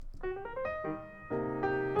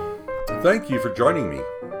Thank you for joining me.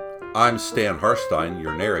 I'm Stan Harstein,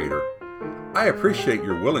 your narrator. I appreciate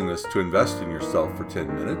your willingness to invest in yourself for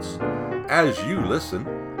 10 minutes. As you listen,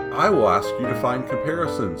 I will ask you to find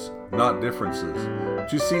comparisons, not differences,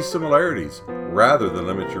 to see similarities rather than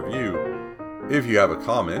limit your view. If you have a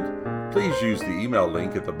comment, please use the email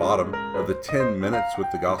link at the bottom of the 10 Minutes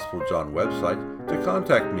with the Gospel of John website to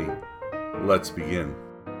contact me. Let's begin.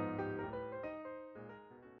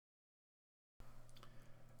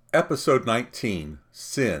 Episode 19,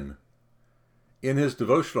 Sin. In his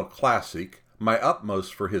devotional classic, My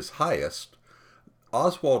Utmost for His Highest,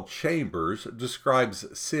 Oswald Chambers describes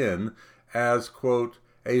sin as, quote,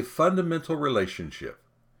 a fundamental relationship.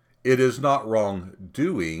 It is not wrong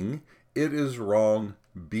doing, it is wrong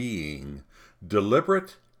being.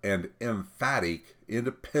 Deliberate and emphatic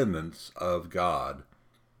independence of God.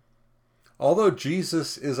 Although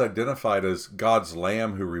Jesus is identified as God's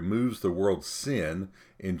Lamb who removes the world's sin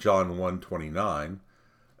in John 1:29,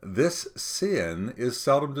 this sin is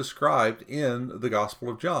seldom described in the Gospel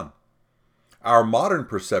of John. Our modern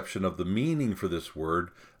perception of the meaning for this word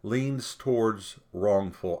leans towards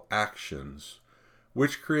wrongful actions,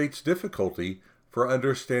 which creates difficulty for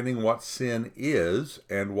understanding what sin is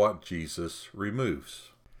and what Jesus removes.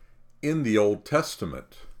 In the Old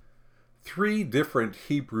Testament, 3 different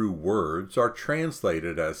Hebrew words are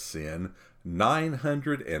translated as sin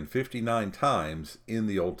 959 times in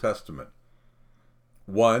the Old Testament.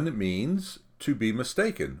 One means to be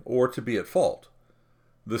mistaken or to be at fault.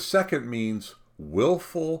 The second means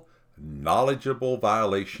willful, knowledgeable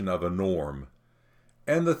violation of a norm.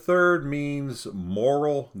 And the third means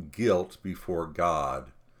moral guilt before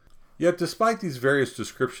God. Yet despite these various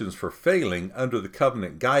descriptions for failing under the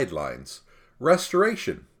covenant guidelines,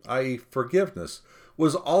 restoration, i.e. forgiveness,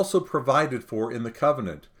 was also provided for in the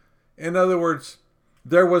covenant. In other words,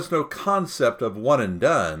 there was no concept of one and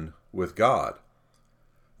done with God.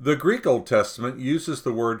 The Greek Old Testament uses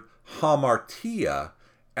the word hamartia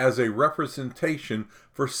as a representation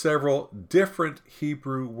for several different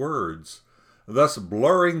Hebrew words, thus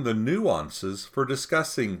blurring the nuances for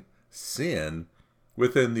discussing sin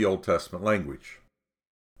within the Old Testament language.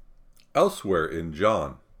 Elsewhere in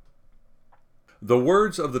John, the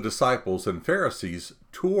words of the disciples and Pharisees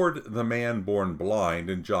toward the man born blind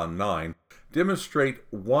in John 9 demonstrate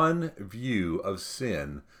one view of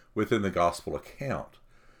sin within the gospel account.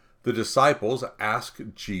 The disciples ask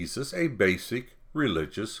Jesus a basic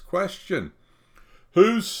religious question.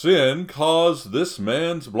 Whose sin caused this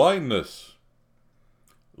man's blindness?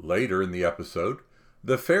 Later in the episode,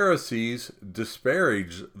 the Pharisees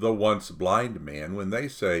disparage the once blind man when they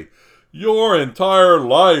say, Your entire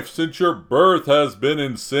life since your birth has been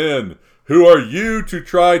in sin. Who are you to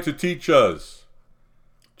try to teach us?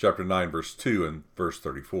 Chapter 9, verse 2 and verse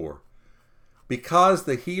 34. Because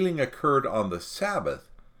the healing occurred on the Sabbath,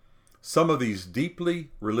 some of these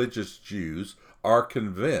deeply religious Jews are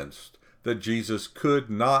convinced that Jesus could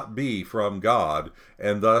not be from God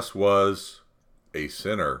and thus was a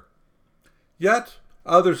sinner. Yet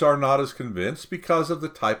others are not as convinced because of the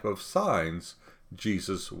type of signs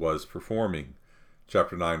Jesus was performing.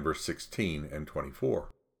 Chapter 9, verse 16 and 24.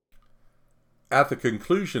 At the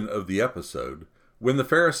conclusion of the episode, when the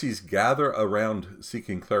Pharisees gather around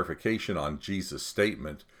seeking clarification on Jesus'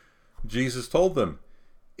 statement, Jesus told them,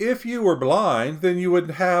 If you were blind, then you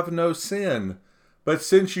would have no sin. But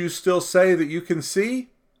since you still say that you can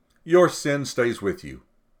see, your sin stays with you.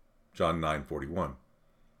 John 9:41.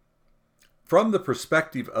 From the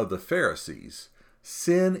perspective of the Pharisees,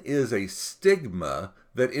 sin is a stigma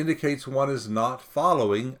that indicates one is not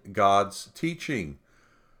following God's teaching.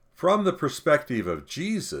 From the perspective of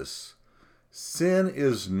Jesus, sin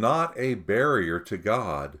is not a barrier to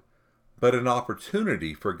God, but an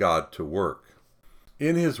opportunity for God to work.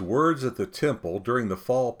 In his words at the temple during the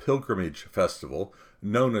fall pilgrimage festival,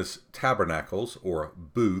 known as tabernacles or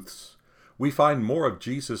booths, we find more of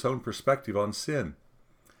Jesus' own perspective on sin.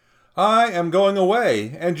 I am going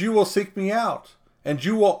away, and you will seek me out, and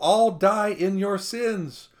you will all die in your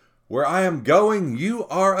sins. Where I am going, you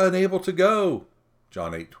are unable to go.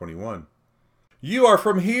 John 8:21. You are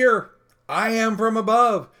from here. I am from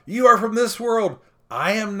above. You are from this world.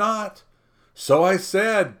 I am not. So I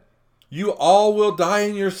said, you all will die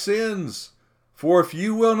in your sins. For if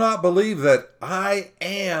you will not believe that I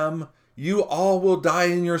am, you all will die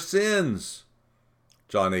in your sins.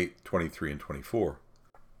 John 8:23 and 24.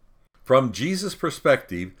 From Jesus'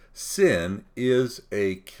 perspective, sin is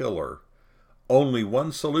a killer. Only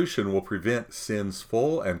one solution will prevent sin's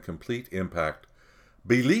full and complete impact: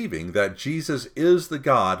 believing that Jesus is the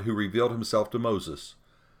God who revealed himself to Moses.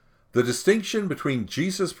 The distinction between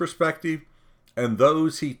Jesus' perspective and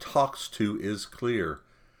those he talks to is clear.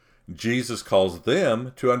 Jesus calls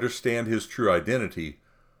them to understand his true identity,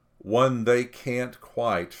 one they can't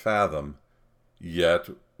quite fathom. Yet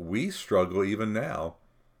we struggle even now,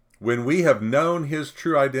 when we have known his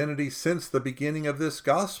true identity since the beginning of this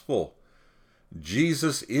gospel.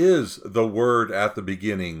 Jesus is the Word at the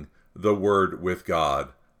beginning, the Word with God.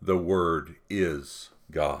 The Word is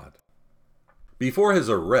God. Before his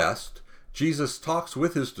arrest, Jesus talks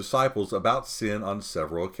with his disciples about sin on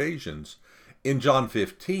several occasions. In John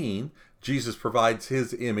 15, Jesus provides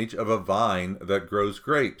his image of a vine that grows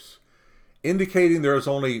grapes. Indicating there is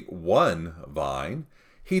only one vine,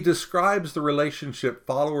 he describes the relationship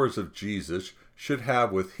followers of Jesus should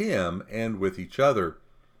have with him and with each other.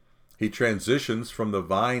 He transitions from the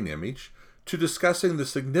vine image to discussing the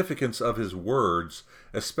significance of his words,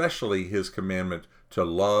 especially his commandment to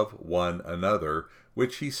love one another,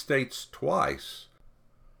 which he states twice.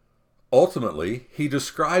 Ultimately, he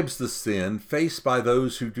describes the sin faced by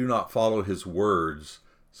those who do not follow his words,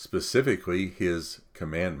 specifically his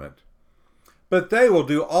commandment. But they will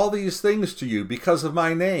do all these things to you because of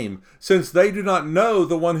my name, since they do not know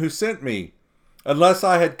the one who sent me. Unless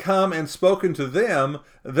I had come and spoken to them,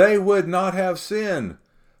 they would not have sin.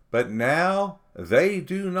 But now they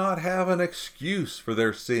do not have an excuse for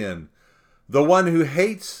their sin. The one who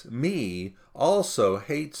hates me also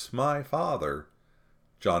hates my Father.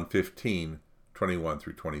 John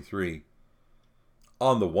 15:21-23.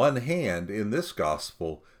 On the one hand, in this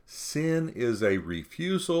gospel, sin is a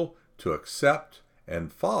refusal to accept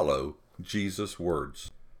and follow Jesus' words.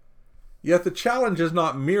 Yet the challenge is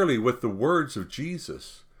not merely with the words of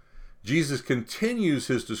Jesus. Jesus continues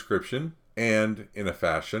his description and, in a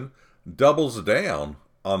fashion, doubles down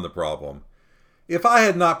on the problem. If I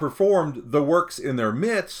had not performed the works in their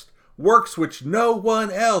midst, works which no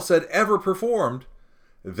one else had ever performed,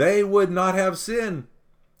 they would not have sin.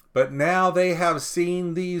 But now they have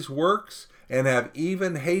seen these works and have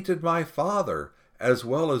even hated my Father as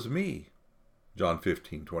well as me. John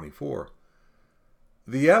 15:24.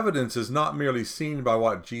 The evidence is not merely seen by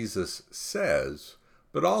what Jesus says,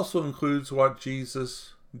 but also includes what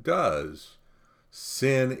Jesus does.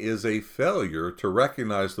 Sin is a failure to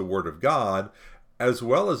recognize the Word of God, as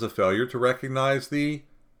well as a failure to recognize the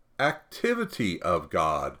activity of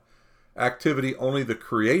God, activity only the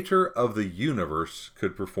Creator of the universe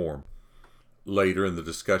could perform. Later in the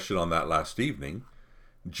discussion on that last evening,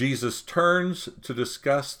 Jesus turns to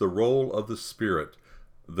discuss the role of the Spirit,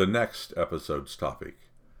 the next episode's topic.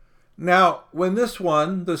 Now, when this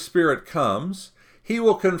one, the Spirit, comes, he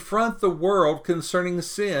will confront the world concerning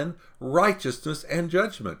sin, righteousness, and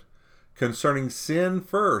judgment. Concerning sin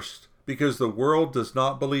first, because the world does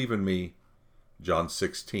not believe in me. John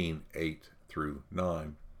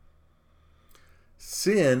 16:8-9.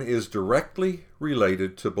 Sin is directly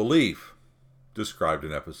related to belief, described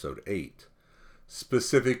in episode 8.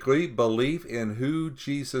 Specifically, belief in who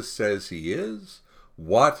Jesus says he is,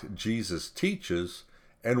 what Jesus teaches,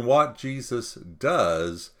 and what Jesus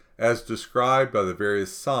does, as described by the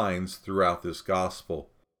various signs throughout this gospel.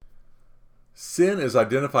 Sin is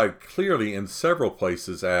identified clearly in several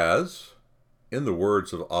places as, in the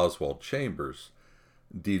words of Oswald Chambers,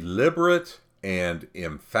 deliberate and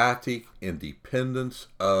emphatic independence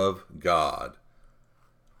of God.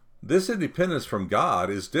 This independence from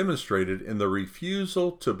God is demonstrated in the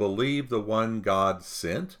refusal to believe the one God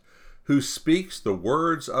sent, who speaks the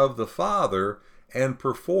words of the Father and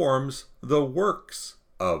performs the works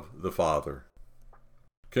of the Father.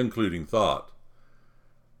 Concluding thought.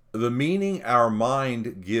 The meaning our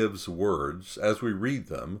mind gives words as we read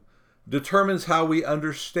them determines how we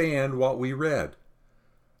understand what we read.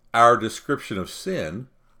 Our description of sin,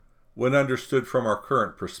 when understood from our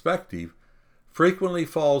current perspective, frequently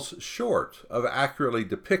falls short of accurately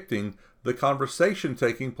depicting the conversation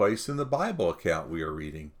taking place in the Bible account we are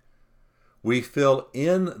reading. We fill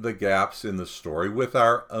in the gaps in the story with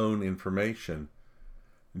our own information.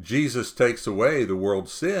 Jesus takes away the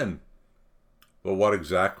world's sin. But what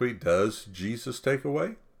exactly does Jesus take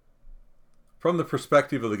away? From the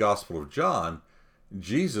perspective of the Gospel of John,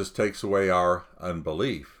 Jesus takes away our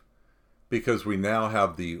unbelief, because we now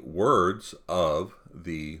have the words of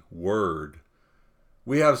the Word.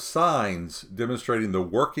 We have signs demonstrating the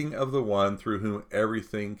working of the one through whom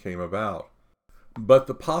everything came about. But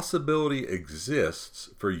the possibility exists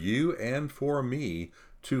for you and for me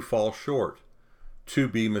to fall short, to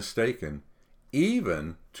be mistaken,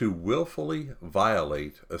 even to willfully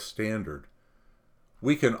violate a standard.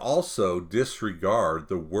 We can also disregard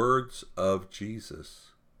the words of Jesus.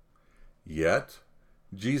 Yet,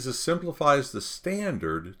 Jesus simplifies the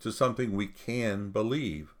standard to something we can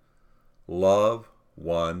believe. love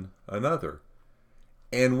one another.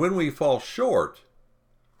 And when we fall short,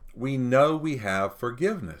 we know we have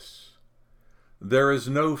forgiveness. There is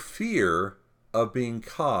no fear of being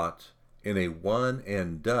caught in a one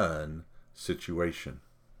and done situation.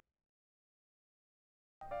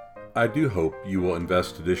 I do hope you will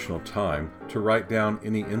invest additional time to write down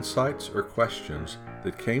any insights or questions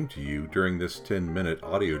that came to you during this 10-minute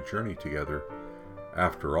audio journey together.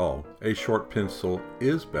 After all, a short pencil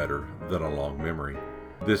is better than a long memory.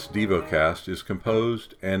 This DevoCast is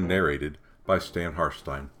composed and narrated by Stan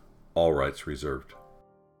Harstein. All rights reserved.